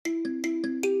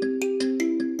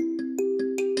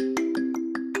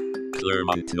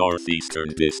Clermont Northeastern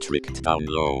District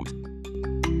download.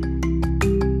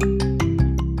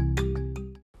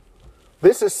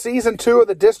 This is Season 2 of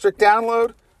the District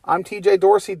Download. I'm TJ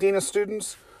Dorsey, Dean of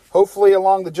Students. Hopefully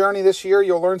along the journey this year,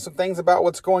 you'll learn some things about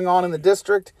what's going on in the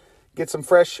district, get some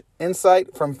fresh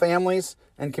insight from families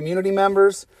and community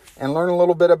members, and learn a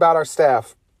little bit about our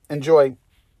staff. Enjoy.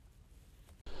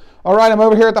 All right, I'm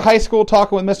over here at the high school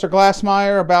talking with Mr.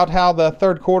 Glassmeyer about how the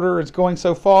third quarter is going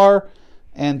so far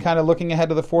and kind of looking ahead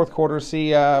to the fourth quarter,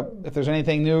 see if there's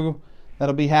anything new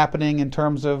that'll be happening in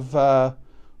terms of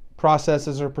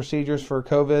processes or procedures for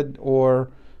COVID, or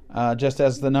just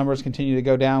as the numbers continue to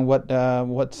go down,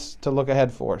 what's to look ahead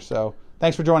for. So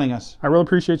thanks for joining us. I really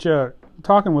appreciate you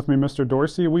talking with me, Mr.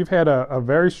 Dorsey. We've had a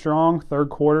very strong third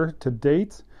quarter to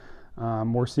date.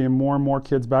 We're seeing more and more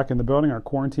kids back in the building. Our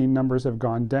quarantine numbers have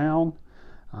gone down.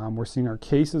 We're seeing our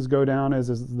cases go down, as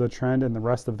is the trend in the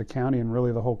rest of the county and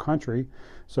really the whole country.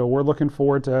 So we're looking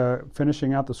forward to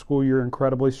finishing out the school year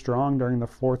incredibly strong during the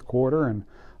fourth quarter and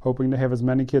hoping to have as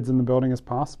many kids in the building as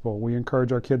possible. We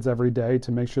encourage our kids every day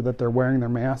to make sure that they're wearing their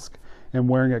mask and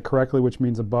wearing it correctly, which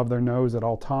means above their nose at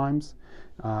all times,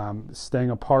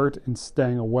 staying apart and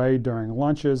staying away during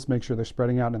lunches, make sure they're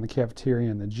spreading out in the cafeteria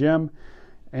and the gym,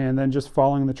 and then just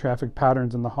following the traffic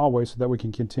patterns in the hallway so that we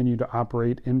can continue to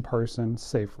operate in person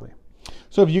safely.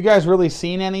 So have you guys really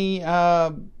seen any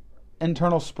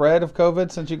internal spread of COVID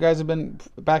since you guys have been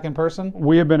back in person?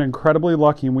 We have been incredibly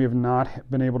lucky, and we have not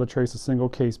been able to trace a single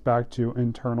case back to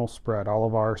internal spread. All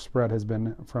of our spread has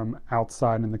been from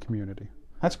outside in the community.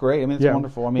 That's great. I mean, it's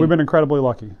wonderful. I mean, we've been incredibly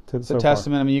lucky. It's a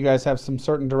testament. I mean, you guys have some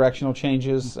certain directional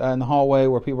changes in the hallway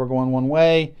where people are going one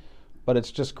way, but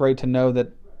it's just great to know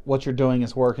that what you're doing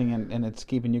is working and it's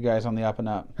keeping you guys on the up and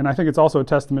up. And I think it's also a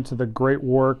testament to the great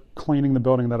work cleaning the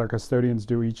building that our custodians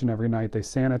do each and every night. They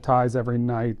sanitize every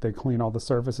night. They clean all the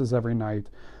surfaces every night.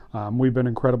 We've been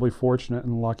incredibly fortunate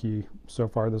and lucky so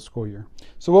far this school year.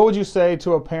 So what would you say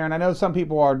to a parent? I know some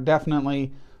people are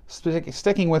definitely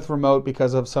sticking with remote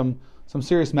because of some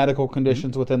serious medical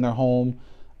conditions within their home.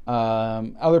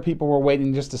 Other people were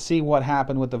waiting just to see what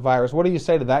happened with the virus. What do you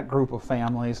say to that group of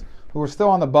families who are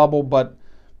still on the bubble but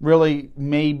really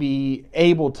may be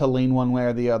able to lean one way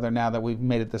or the other now that we've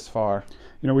made it this far?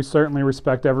 You know, we certainly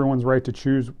respect everyone's right to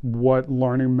choose what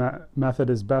learning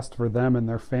method is best for them and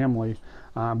their family.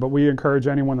 But we encourage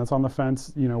anyone that's on the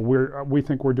fence. You know, we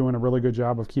think we're doing a really good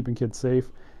job of keeping kids safe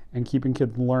and keeping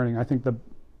kids learning.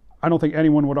 I don't think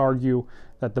anyone would argue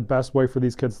that the best way for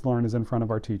these kids to learn is in front of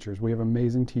our teachers. We have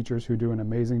amazing teachers who do an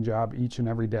amazing job each and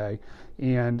every day.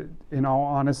 And in all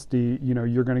honesty, you know,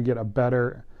 you're going to get a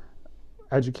better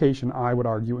education, I would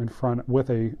argue, with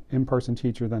a in-person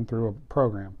teacher than through a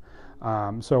program.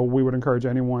 So we would encourage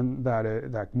anyone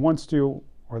that wants to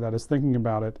or that is thinking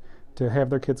about it to have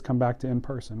their kids come back to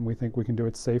in-person. We think we can do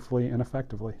it safely and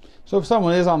effectively. So if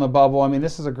someone is on the bubble, I mean,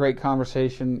 this is a great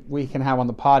conversation we can have on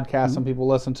the podcast. Some people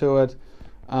listen to it.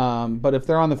 But if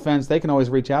they're on the fence, they can always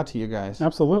reach out to you guys.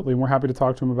 Absolutely. And we're happy to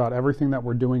talk to them about everything that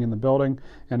we're doing in the building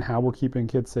and how we're keeping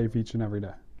kids safe each and every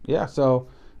day. Yeah, so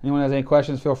anyone has any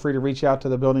questions, feel free to reach out to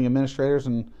the building administrators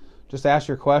and just ask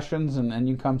your questions, and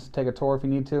you can come take a tour if you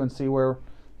need to and see where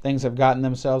things have gotten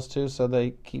themselves to so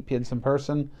they keep kids in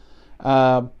person.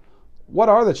 What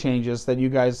are the changes that you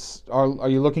guys are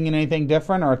you looking at anything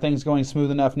different, or are things going smooth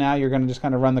enough now you're going to just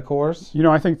kind of run the course? You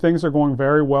know, I think things are going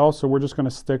very well, so we're just going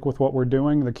to stick with what we're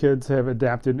doing. The kids have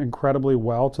adapted incredibly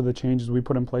well to the changes we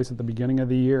put in place at the beginning of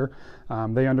the year.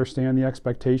 They understand the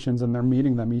expectations and they're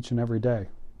meeting them each and every day.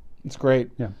 It's great.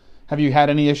 Yeah. Have you had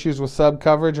any issues with sub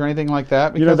coverage or anything like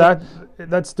that? You know,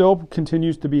 that still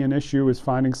continues to be an issue, is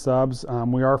finding subs.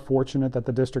 We are fortunate that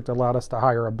the district allowed us to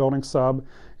hire a building sub.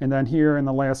 And then here in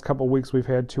the last couple of weeks, we've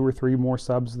had 2 or 3 more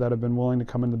subs that have been willing to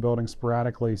come in the building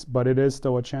sporadically. But it is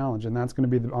still a challenge. And that's going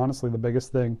to be, honestly, the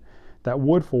biggest thing that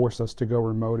would force us to go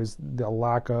remote is the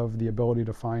lack of the ability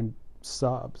to find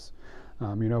subs.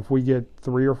 You know, if we get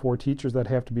 3 or 4 teachers that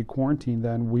have to be quarantined,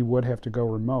 then we would have to go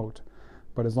remote.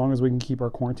 But as long as we can keep our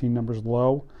quarantine numbers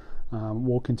low,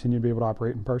 we'll continue to be able to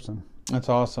operate in person. That's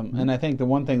awesome. And I think the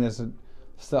one thing that's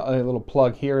a little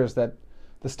plug here is that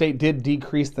the state did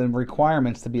decrease the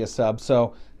requirements to be a sub.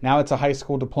 So now it's a high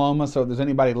school diploma. So if there's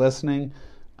anybody listening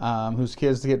whose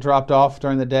kids get dropped off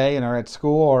during the day and are at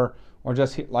school or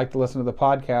just like to listen to the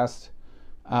podcast,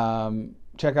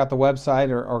 check out the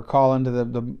website or call into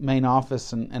the main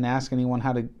office and ask anyone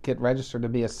how to get registered to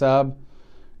be a sub.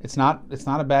 It's not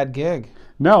a bad gig.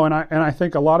 No, and I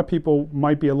think a lot of people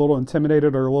might be a little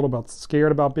intimidated or a little bit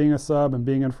scared about being a sub and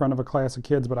being in front of a class of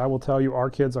kids, but I will tell you our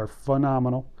kids are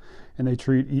phenomenal. and they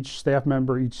treat each staff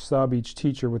member, each sub, each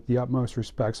teacher with the utmost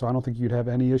respect. So I don't think you'd have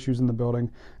any issues in the building,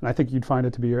 and I think you'd find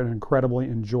it to be an incredibly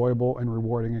enjoyable and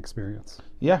rewarding experience.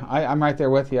 Yeah, I'm right there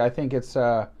with you. I think it's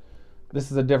this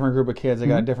is a different group of kids. They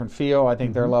got a different feel. I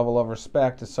think their level of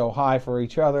respect is so high for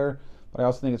each other, but I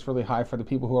also think it's really high for the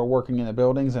people who are working in the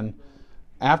buildings. And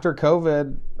after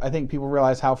COVID, I think people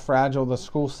realize how fragile the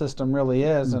school system really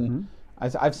is, and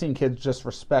I've seen kids just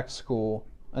respect school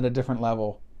at a different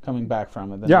level coming back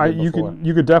from it than they did before.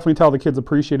 You could definitely tell the kids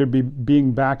appreciated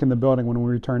being back in the building when we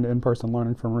returned to in-person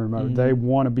learning from remote. They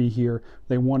want to be here,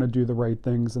 they want to do the right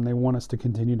things, and they want us to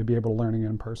continue to be able to learning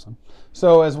in person.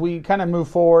 So as we kind of move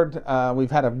forward,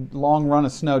 we've had a long run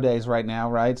of snow days right now,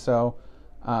 right? So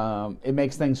it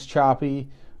makes things choppy.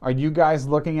 Are you guys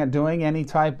looking at doing any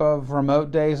type of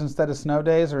remote days instead of snow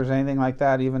days, or is anything like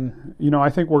that even? I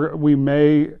think we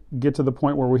may get to the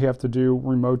point where we have to do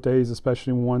remote days,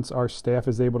 especially once our staff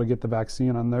is able to get the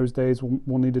vaccine. On those days,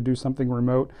 we'll need to do something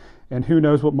remote. And who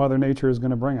knows what Mother Nature is going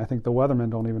to bring. I think the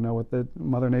weathermen don't even know what the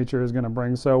Mother Nature is going to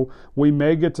bring. So we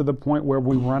may get to the point where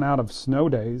we run out of snow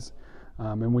days.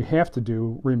 And we have to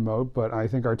do remote, but I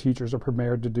think our teachers are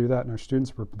prepared to do that, and our students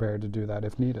are prepared to do that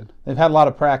if needed. They've had a lot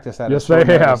of practice at it. Yes,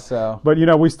 they have. So. But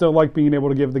we still like being able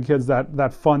to give the kids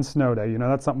that fun snow day.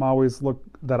 That's something I always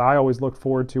looked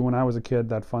forward to when I was a kid.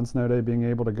 That fun snow day, being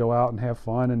able to go out and have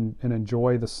fun and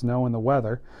enjoy the snow and the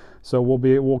weather. So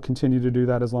we'll continue to do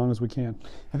that as long as we can.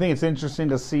 I think it's interesting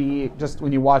to see, just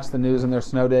when you watch the news and their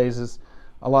snow days, is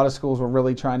a lot of schools were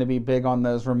really trying to be big on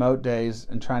those remote days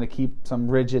and trying to keep some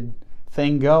rigid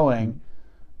thing going,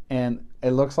 and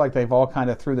it looks like they've all kind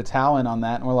of threw the towel in on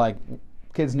that, and we're like,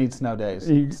 kids need snow days,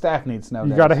 staff needs snow days.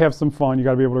 You got to have some fun, you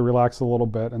got to be able to relax a little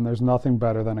bit, and there's nothing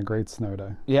better than a great snow day.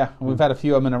 Yeah, we've had a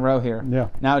few of them in a row here. Yeah.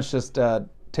 Now it's just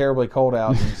terribly cold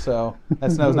out, and so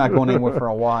that snow's not going anywhere for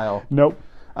a while. Nope.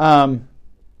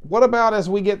 What about as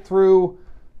we get through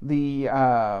the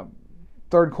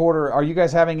third quarter, are you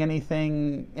guys having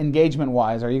anything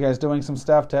engagement-wise? Are you guys doing some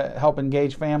stuff to help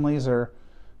engage families, or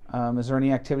is there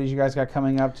any activities you guys got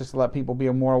coming up just to let people be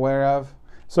more aware of?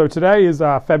 So today is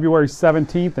February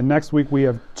 17th, and next week we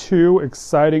have 2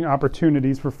 exciting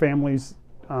opportunities for families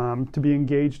to be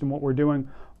engaged in what we're doing.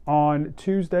 On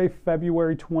Tuesday,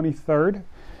 February 23rd,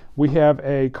 we have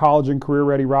a College and Career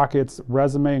Ready Rockets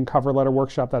resume and cover letter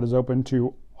workshop that is open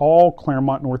to all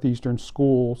Claremont Northeastern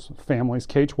schools, families,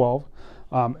 K-12.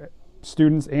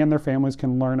 Students and their families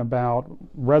can learn about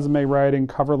resume writing,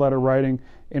 cover letter writing,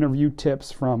 interview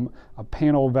tips from a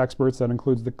panel of experts that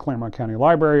includes the Claremont County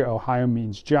Library, Ohio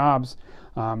Means Jobs,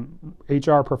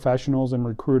 HR professionals and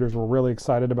recruiters. We're really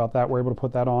excited about that. We're able to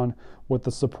put that on with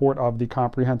the support of the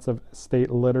Comprehensive State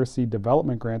Literacy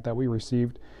Development Grant that we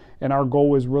received. And our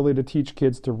goal is really to teach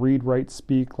kids to read, write,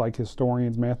 speak like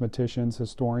historians, mathematicians,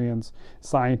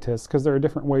 scientists, because there are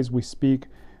different ways we speak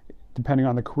depending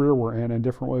on the career we're in, and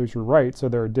different ways you write. So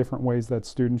there are different ways that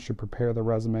students should prepare the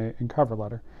resume and cover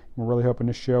letter. We're really hoping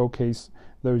to showcase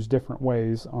those different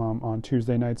ways on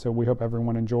Tuesday night, so we hope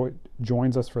everyone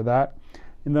joins us for that.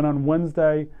 And then on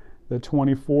Wednesday, the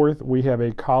 24th, we have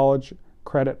a College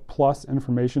Credit Plus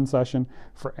information session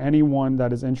for anyone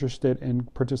that is interested in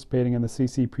participating in the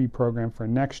CCP program for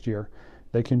next year.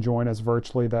 They can join us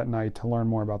virtually that night to learn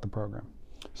more about the program.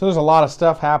 So there's a lot of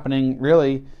stuff happening.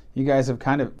 Really, you guys have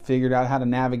kind of figured out how to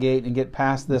navigate and get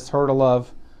past this hurdle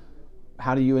of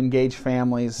how do you engage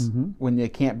families when you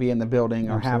can't be in the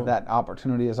building or have that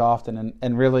opportunity as often.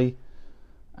 And really,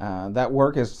 that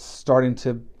work is starting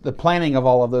to, the planning of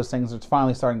all of those things is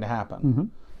finally starting to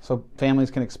happen. So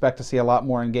families can expect to see a lot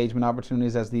more engagement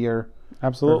opportunities as the year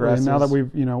progresses. And now that we've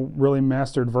really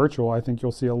mastered virtual, I think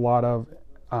you'll see a lot of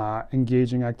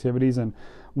engaging activities. And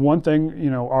one thing,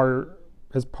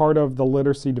 as part of the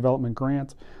Literacy Development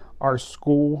Grant, our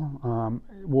school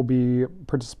will be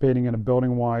participating in a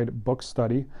building-wide book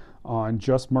study on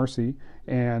Just Mercy,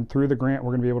 and through the grant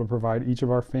we're going to be able to provide each of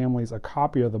our families a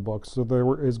copy of the book. So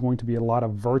there is going to be a lot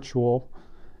of virtual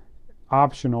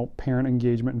optional parent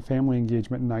engagement and family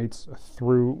engagement nights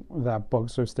through that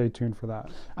book, so stay tuned for that.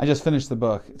 I just finished the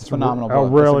book. It's a phenomenal book. Oh,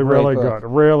 really good.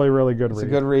 Really good read. It's a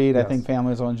good read. Yes. I think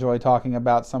families will enjoy talking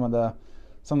about some of the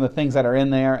things that are in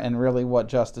there and really what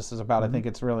justice is about. I think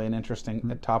it's really an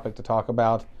interesting topic to talk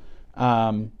about.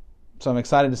 So I'm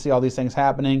excited to see all these things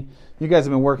happening. You guys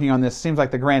have been working on this. Seems like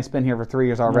the grant's been here for 3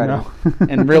 years already.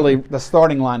 And really, the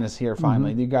starting line is here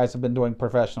finally. You guys have been doing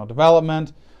professional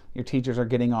development. Your teachers are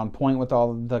getting on point with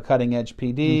all the cutting-edge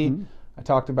PD. I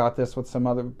talked about this with some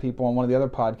other people on one of the other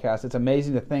podcasts. It's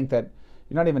amazing to think that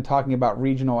you're not even talking about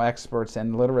regional experts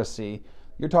in literacy.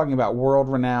 You're talking about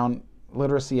world-renowned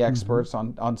literacy experts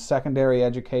on secondary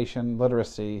education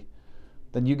literacy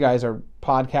that you guys are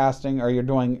podcasting or you're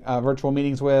doing virtual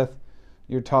meetings with.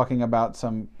 You're talking about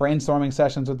some brainstorming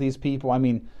sessions with these people. I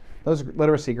mean, those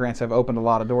literacy grants have opened a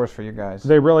lot of doors for you guys.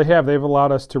 They really have. They've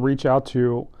allowed us to reach out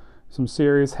to some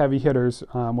serious heavy hitters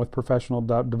with professional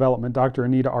development. Dr.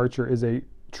 Anita Archer is a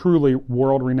truly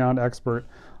world-renowned expert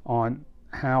on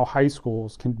how high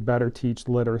schools can better teach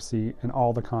literacy in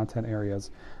all the content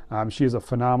areas. She is a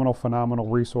phenomenal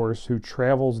resource who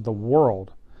travels the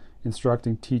world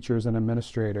instructing teachers and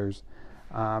administrators.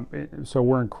 So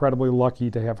we're incredibly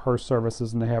lucky to have her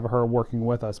services and to have her working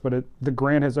with us. But the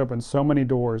grant has opened so many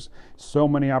doors, so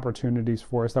many opportunities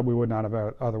for us that we would not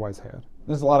have otherwise had.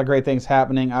 There's a lot of great things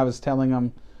happening. I was telling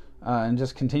them and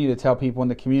just continue to tell people in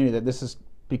the community that this is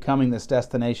becoming this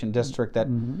destination district that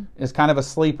is kind of a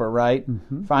sleeper, right?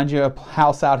 Find you a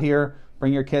house out here,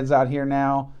 bring your kids out here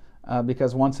now,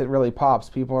 because once it really pops,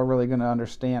 people are really going to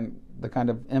understand the kind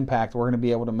of impact we're going to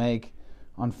be able to make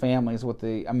on families with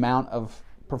the amount of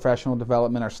professional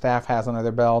development our staff has under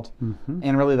their belt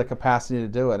and really the capacity to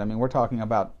do it. I mean, we're talking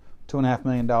about $2.5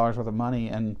 million worth of money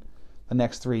in the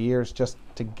next 3 years just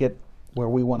to get where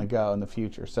we want to go in the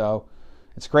future. So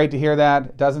it's great to hear that.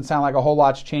 It doesn't sound like a whole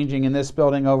lot's changing in this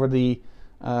building over the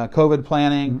COVID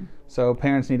planning. So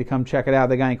parents need to come check it out. If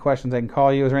they got any questions, they can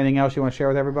call you. Is there anything else you want to share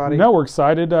with everybody? No, we're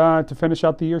excited to finish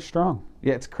out the year strong.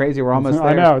 Yeah, it's crazy. We're almost there.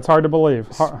 I know. It's hard to believe.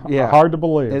 Hard to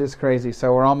believe. It is crazy.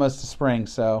 So we're almost to spring.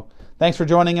 So thanks for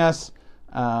joining us.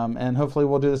 And hopefully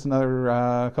we'll do this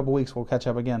another couple weeks. We'll catch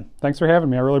up again. Thanks for having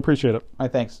me. I really appreciate it. All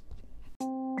right, thanks.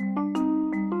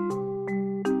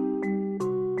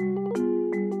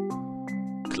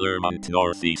 Clermont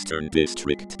Northeastern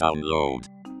District download.